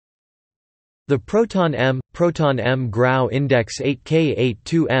The Proton-M Grau Index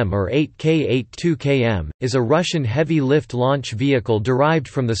 8K82M or 8K82KM, is a Russian heavy-lift launch vehicle derived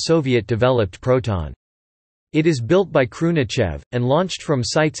from the Soviet-developed Proton. It is built by Khrunichev, and launched from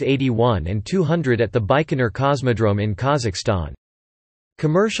Sites 81 and 200 at the Baikonur Cosmodrome in Kazakhstan.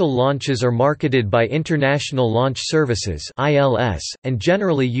 Commercial launches are marketed by International Launch Services and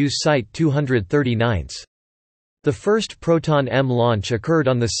generally use Site 239. The first Proton-M launch occurred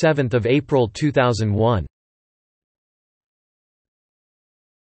on 7 April 2001.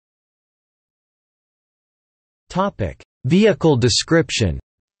 Vehicle description.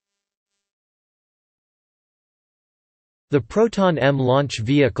 The Proton-M launch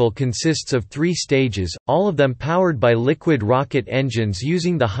vehicle consists of 3 stages, all of them powered by liquid rocket engines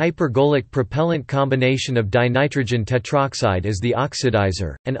using the hypergolic propellant combination of dinitrogen tetroxide as the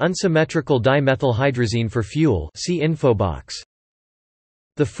oxidizer, and unsymmetrical dimethylhydrazine for fuel. See infobox.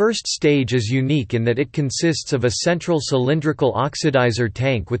 The first stage is unique in that it consists of a central cylindrical oxidizer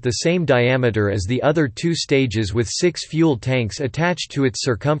tank with the same diameter as the other 2 stages with 6 fuel tanks attached to its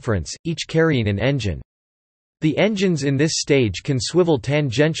circumference, each carrying an engine. The engines in this stage can swivel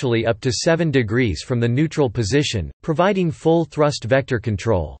tangentially up to 7 degrees from the neutral position, providing full thrust vector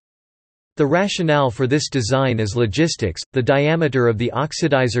control. The rationale for this design is logistics. The diameter of the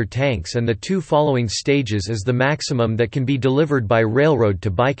oxidizer tanks and the 2 following stages is the maximum that can be delivered by railroad to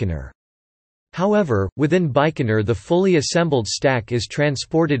Baikonur. However, within Baikonur the fully assembled stack is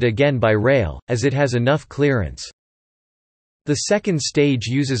transported again by rail, as it has enough clearance. The second stage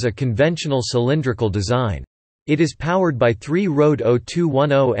uses a conventional cylindrical design. It is powered by 3 Rode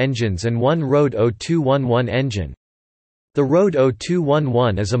 0210 engines and 1 Rode 0211 engine. The Rode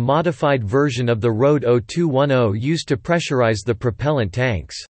 0211 is a modified version of the Rode 0210 used to pressurize the propellant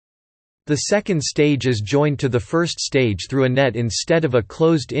tanks. The second stage is joined to the first stage through a net instead of a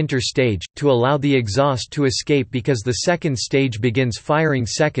closed interstage, to allow the exhaust to escape because the second stage begins firing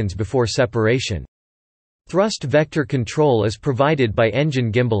seconds before separation. Thrust vector control is provided by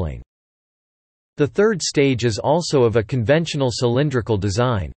engine gimballing. The third stage is also of a conventional cylindrical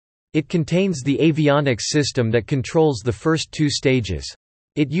design. It contains the avionics system that controls the first 2 stages.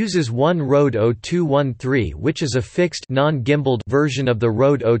 It uses 1 Rode 0213 which is a fixed non-gimbaled version of the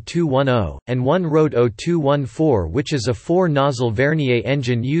Rode 0210, and 1 Rode 0214 which is a 4-nozzle Vernier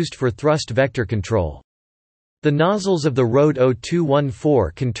engine used for thrust vector control. The nozzles of the Rode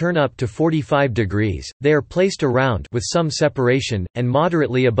 0214 can turn up to 45 degrees, they are placed around with some separation, and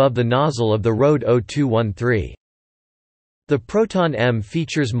moderately above the nozzle of the Rode 0213. The Proton-M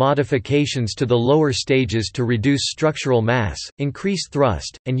features modifications to the lower stages to reduce structural mass, increase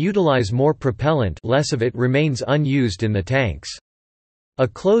thrust, and utilize more propellant. Less of it remains unused in the tanks. A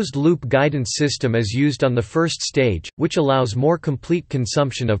closed-loop guidance system is used on the first stage, which allows more complete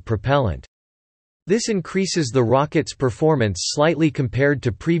consumption of propellant. This increases the rocket's performance slightly compared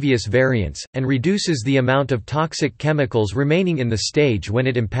to previous variants, and reduces the amount of toxic chemicals remaining in the stage when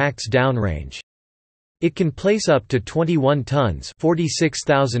it impacts downrange. It can place up to 21 tons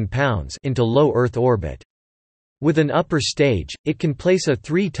 (46,000 pounds) into low Earth orbit. With an upper stage, it can place a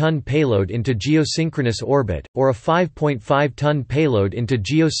 3-ton payload into geosynchronous orbit, or a 5.5-ton payload into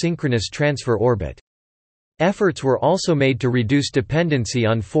geosynchronous transfer orbit. Efforts were also made to reduce dependency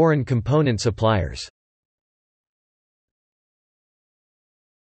on foreign component suppliers.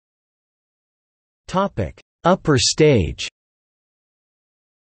 Upper stage.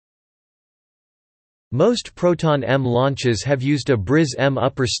 Most Proton-M launches have used a Briz-M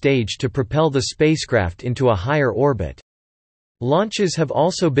upper stage to propel the spacecraft into a higher orbit. Launches have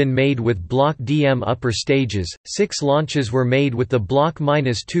also been made with Block DM upper stages. 6 launches were made with the Block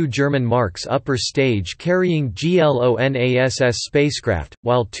 -2 German Marks upper stage carrying GLONASS spacecraft,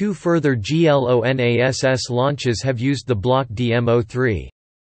 while 2 further GLONASS launches have used the Block DM-03.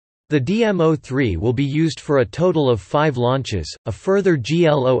 The DM-03 will be used for a total of 5 launches. A further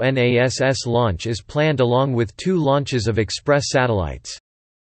GLONASS launch is planned along with 2 launches of Express satellites.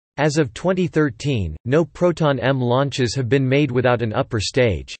 As of 2013, no Proton-M launches have been made without an upper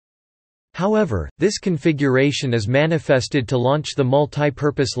stage. However, this configuration is manifested to launch the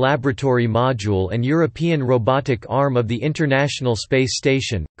Multipurpose Laboratory Module and European robotic arm of the International Space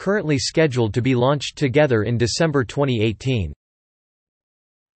Station, currently scheduled to be launched together in December 2018.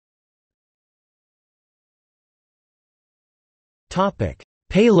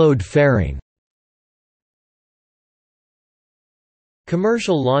 Payload fairing.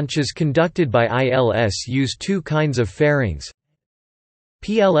 Commercial launches conducted by ILS use 2 kinds of fairings.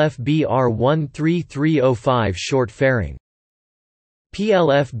 PLF-BR-13305 short fairing.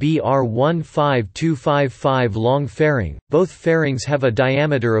 PLF-BR15255 long fairing. Both fairings have a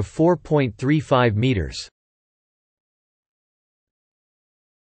diameter of 4.35 meters.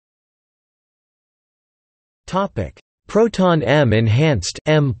 Topic: Proton-M Enhanced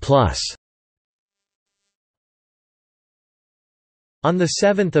M+. On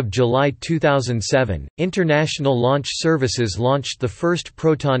 7 July 2007, International Launch Services launched the first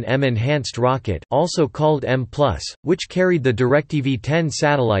Proton-M Enhanced rocket, also called M+, which carried the DirecTV-10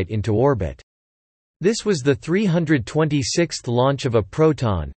 satellite into orbit. This was the 326th launch of a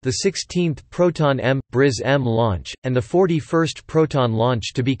Proton, the 16th Proton-M BRIS-M launch, and the 41st Proton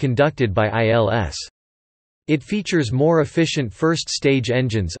launch to be conducted by ILS. It features more efficient first-stage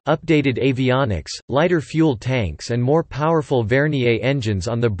engines, updated avionics, lighter fuel tanks and more powerful Vernier engines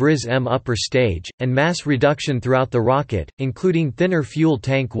on the BRIS-M upper stage, and mass reduction throughout the rocket, including thinner fuel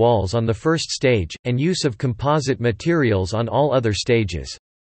tank walls on the first stage, and use of composite materials on all other stages.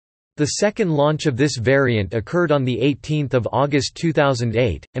 The second launch of this variant occurred on 18 August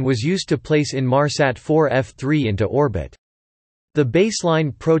 2008, and was used to place Inmarsat 4F3 into orbit. The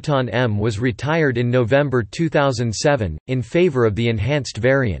baseline Proton-M was retired in November 2007, in favor of the enhanced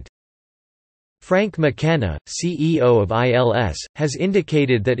variant. Frank McKenna, CEO of ILS, has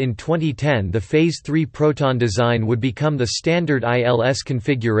indicated that in 2010 the Phase 3 Proton design would become the standard ILS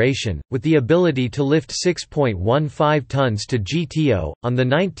configuration, with the ability to lift 6.15 tons to GTO. On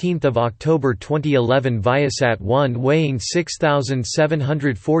 19 October 2011, Viasat-1 weighing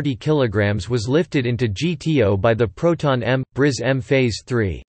 6,740 kg was lifted into GTO by the Proton-M BRIS-M Phase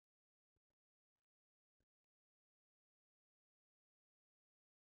 3.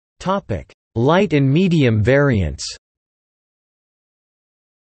 Light and medium variants.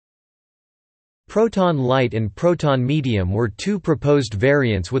 Proton Light and Proton Medium were two proposed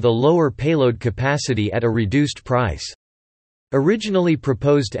variants with a lower payload capacity at a reduced price. Originally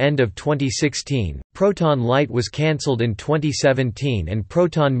proposed end of 2016, Proton Light was cancelled in 2017 and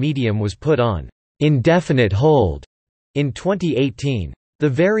Proton Medium was put on indefinite hold in 2018. The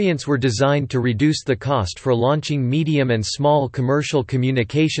variants were designed to reduce the cost for launching medium and small commercial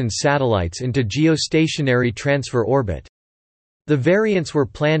communications satellites into geostationary transfer orbit. The variants were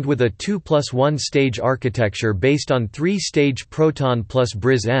planned with a 2+1 stage architecture based on 3-stage Proton plus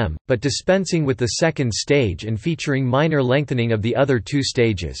BRIS-M, but dispensing with the second stage and featuring minor lengthening of the other two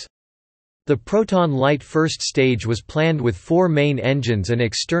stages. The Proton Light first stage was planned with 4 main engines and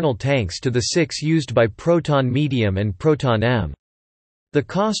external tanks to the 6 used by Proton Medium and Proton-M. The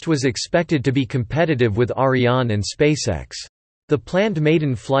cost was expected to be competitive with Ariane and SpaceX. The planned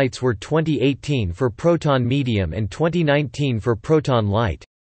maiden flights were 2018 for Proton Medium and 2019 for Proton Light.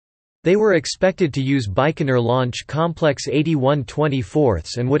 They were expected to use Baikonur Launch Complex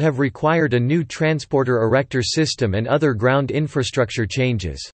 81/24 and would have required a new transporter erector system and other ground infrastructure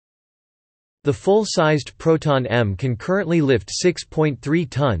changes. The full-sized Proton-M can currently lift 6.3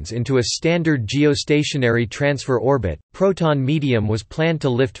 tons into a standard geostationary transfer orbit. Proton Medium was planned to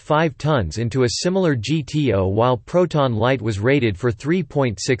lift 5 tons into a similar GTO, while Proton Light was rated for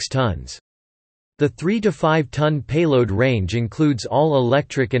 3.6 tons. The 3 to 5 ton payload range includes all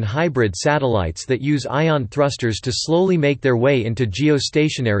electric and hybrid satellites that use ion thrusters to slowly make their way into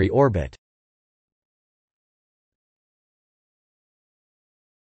geostationary orbit.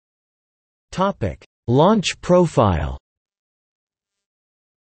 Launch profile.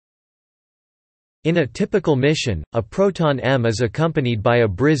 In a typical mission, a Proton-M is accompanied by a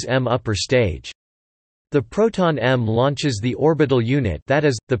BRIS-M upper stage. The Proton-M launches the orbital unit, that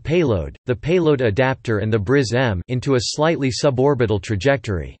is, the payload adapter and the BRIS-M into a slightly suborbital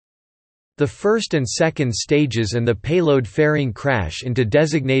trajectory. The first and second stages and the payload fairing crash into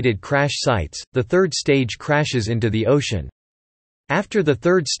designated crash sites, the third stage crashes into the ocean. After the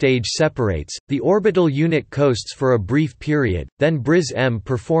third stage separates, the orbital unit coasts for a brief period, then BRIS-M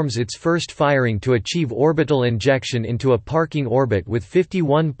performs its first firing to achieve orbital injection into a parking orbit with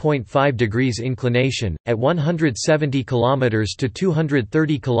 51.5 degrees inclination, at 170 km to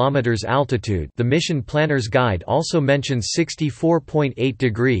 230 km altitude. The mission planner's guide also mentions 64.8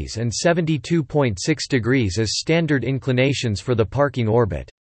 degrees and 72.6 degrees as standard inclinations for the parking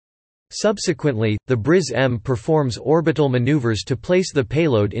orbit. Subsequently, the BRIS-M performs orbital maneuvers to place the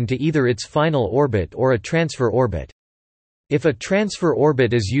payload into either its final orbit or a transfer orbit. If a transfer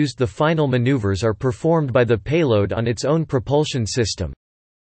orbit is used, the final maneuvers are performed by the payload on its own propulsion system.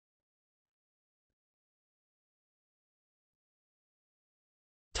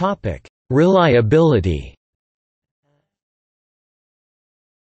 Reliability.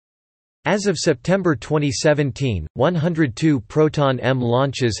 As of September 2017, 102 Proton-M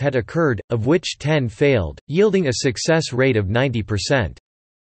launches had occurred, of which 10 failed, yielding a success rate of 90%.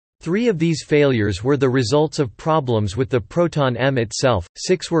 3 of these failures were the results of problems with the Proton-M itself,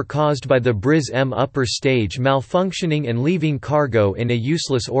 6 were caused by the BRIS-M upper stage malfunctioning and leaving cargo in a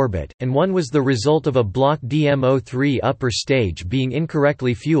useless orbit, and 1 was the result of a block DMO3 upper stage being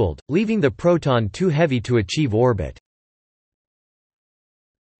incorrectly fueled, leaving the Proton too heavy to achieve orbit.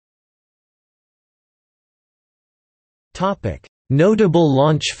 Notable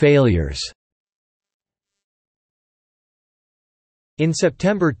launch failures. In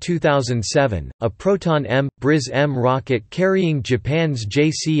September 2007, a Proton-M, BRIS-M rocket carrying Japan's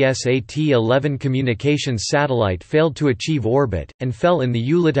JCSAT-11 communications satellite failed to achieve orbit, and fell in the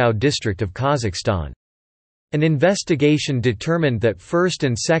Ulitau district of Kazakhstan. An investigation determined that first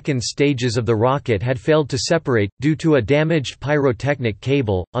and second stages of the rocket had failed to separate, due to a damaged pyrotechnic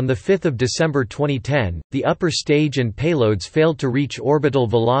cable. On 5 December 2010, the upper stage and payloads failed to reach orbital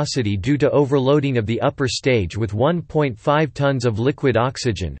velocity due to overloading of the upper stage with 1.5 tons of liquid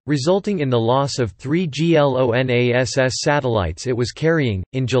oxygen, resulting in the loss of 3 GLONASS satellites it was carrying.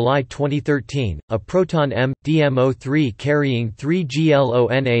 In July 2013, a Proton-M, DMO3 carrying 3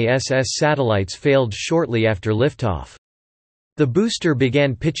 GLONASS satellites failed shortly after liftoff. The booster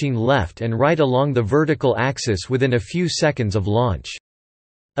began pitching left and right along the vertical axis within a few seconds of launch.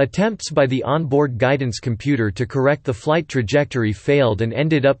 Attempts by the onboard guidance computer to correct the flight trajectory failed and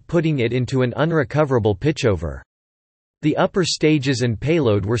ended up putting it into an unrecoverable pitchover. The upper stages and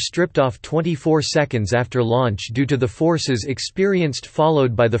payload were stripped off 24 seconds after launch due to the forces experienced,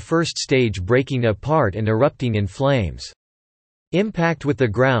 followed by the first stage breaking apart and erupting in flames. Impact with the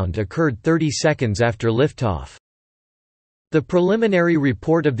ground occurred 30 seconds after liftoff. The preliminary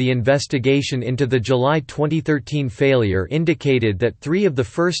report of the investigation into the July 2013 failure indicated that 3 of the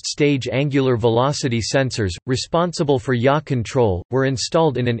first stage angular velocity sensors, responsible for yaw control, were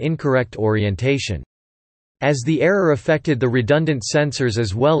installed in an incorrect orientation. As the error affected the redundant sensors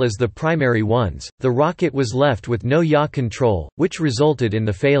as well as the primary ones, the rocket was left with no yaw control, which resulted in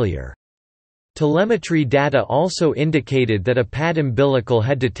the failure. Telemetry data also indicated that a pad umbilical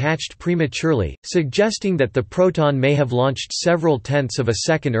had detached prematurely, suggesting that the Proton may have launched several tenths of a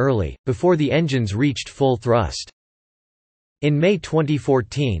second early, before the engines reached full thrust. In May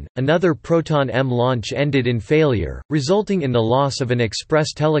 2014, another Proton-M launch ended in failure, resulting in the loss of an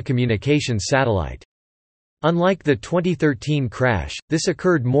express telecommunications satellite. Unlike the 2013 crash, this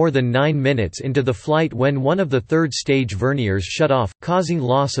occurred more than 9 minutes into the flight when one of the third-stage verniers shut off, causing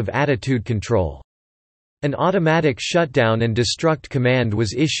loss of attitude control. An automatic shutdown and destruct command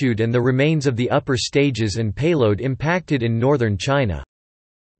was issued and the remains of the upper stages and payload impacted in northern China.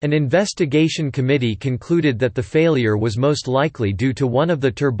 An investigation committee concluded that the failure was most likely due to one of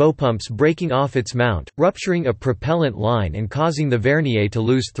the turbopumps breaking off its mount, rupturing a propellant line and causing the vernier to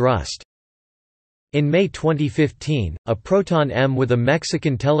lose thrust. In May 2015, a Proton-M with a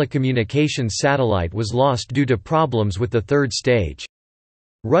Mexican telecommunications satellite was lost due to problems with the third stage.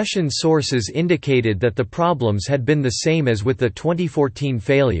 Russian sources indicated that the problems had been the same as with the 2014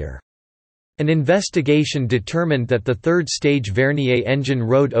 failure. An investigation determined that the third-stage vernier engine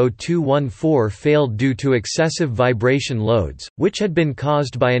Rode 0214 failed due to excessive vibration loads, which had been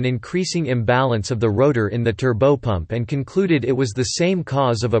caused by an increasing imbalance of the rotor in the turbopump, and concluded it was the same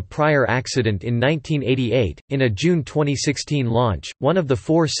cause of a prior accident in 1988. In a June 2016 launch, one of the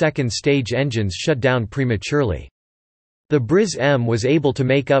 4 second-stage engines shut down prematurely. The BRIS-M was able to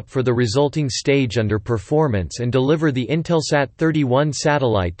make up for the resulting stage underperformance and deliver the Intelsat 31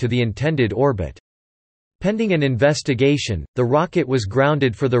 satellite to the intended orbit. Pending an investigation, the rocket was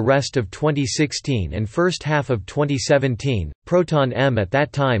grounded for the rest of 2016 and first half of 2017. Proton-M at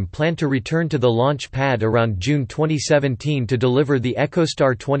that time planned to return to the launch pad around June 2017 to deliver the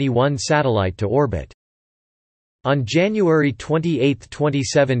EchoStar 21 satellite to orbit. On January 28,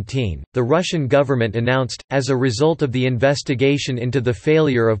 2017, the Russian government announced, as a result of the investigation into the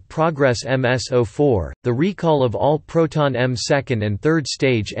failure of Progress MS-04, the recall of all Proton-M second and third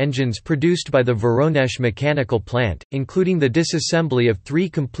stage engines produced by the Voronezh mechanical plant, including the disassembly of 3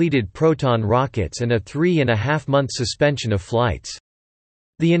 completed Proton rockets and a 3.5-month suspension of flights.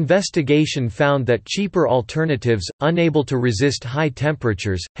 The investigation found that cheaper alternatives, unable to resist high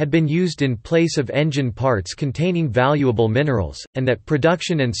temperatures, had been used in place of engine parts containing valuable minerals, and that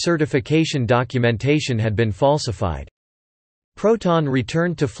production and certification documentation had been falsified. Proton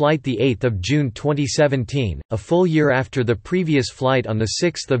returned to flight 8 June 2017, a full year after the previous flight on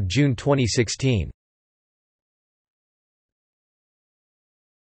 6 June 2016.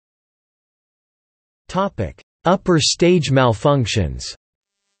 Upper stage malfunctions.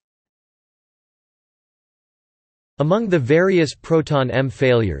 Among the various Proton-M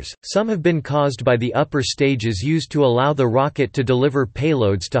failures, some have been caused by the upper stages used to allow the rocket to deliver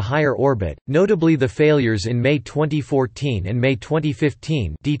payloads to higher orbit, notably the failures in May 2014 and May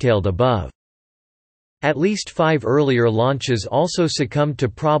 2015 detailed above. At least 5 earlier launches also succumbed to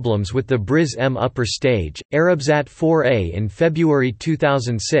problems with the BRIS-M upper stage, Arabsat-4A in February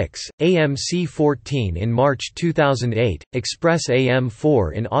 2006, AMC-14 in March 2008,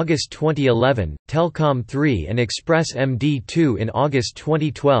 Express-AM-4 in August 2011, Telcom-3 and Express-MD-2 in August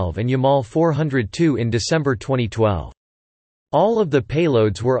 2012 and Yamal-402 in December 2012. All of the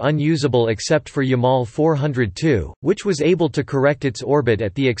payloads were unusable except for Yamal-402, which was able to correct its orbit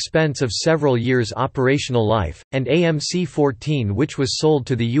at the expense of several years' operational life, and AMC-14, which was sold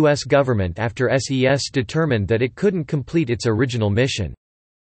to the U.S. government after SES determined that it couldn't complete its original mission.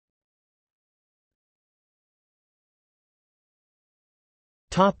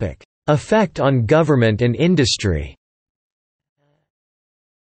 Effect on government and industry.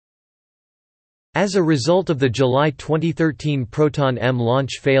 As a result of the July 2013 Proton-M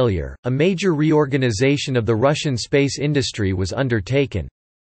launch failure, a major reorganization of the Russian space industry was undertaken.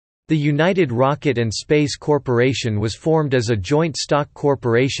 The United Rocket and Space Corporation was formed as a joint stock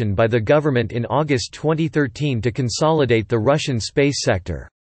corporation by the government in August 2013 to consolidate the Russian space sector.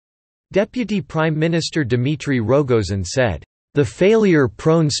 Deputy Prime Minister Dmitry Rogozin said, "The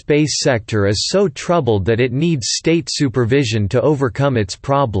failure-prone space sector is so troubled that it needs state supervision to overcome its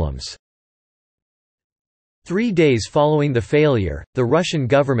problems." 3 days following the failure, the Russian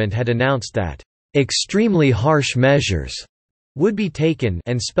government had announced that extremely harsh measures would be taken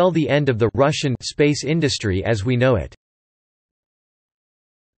and spell the end of the Russian space industry as we know it.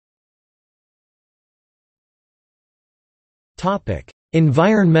 Topic: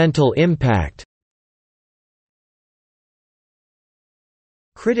 Environmental impact.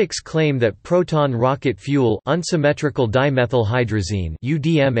 Critics claim that Proton rocket fuel unsymmetrical dimethylhydrazine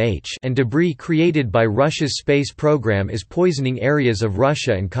 (UDMH) and debris created by Russia's space program is poisoning areas of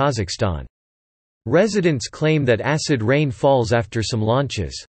Russia and Kazakhstan. Residents claim that acid rain falls after some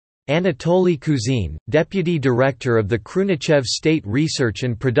launches. Anatoly Kuzin, deputy director of the Khrunichev State Research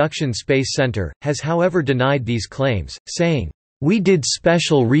and Production Space Center, has however denied these claims, saying, "We did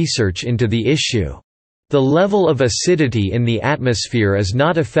special research into the issue. The level of acidity in the atmosphere is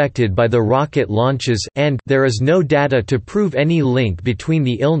not affected by the rocket launches and there is no data to prove any link between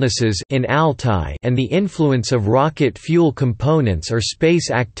the illnesses in Altai and the influence of rocket fuel components or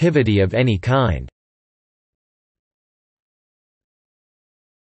space activity of any kind."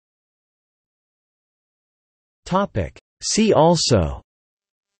 See also: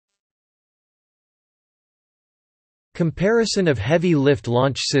 Comparison of heavy lift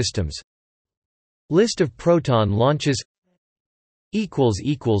launch systems, List of Proton launches.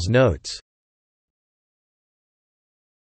 Notes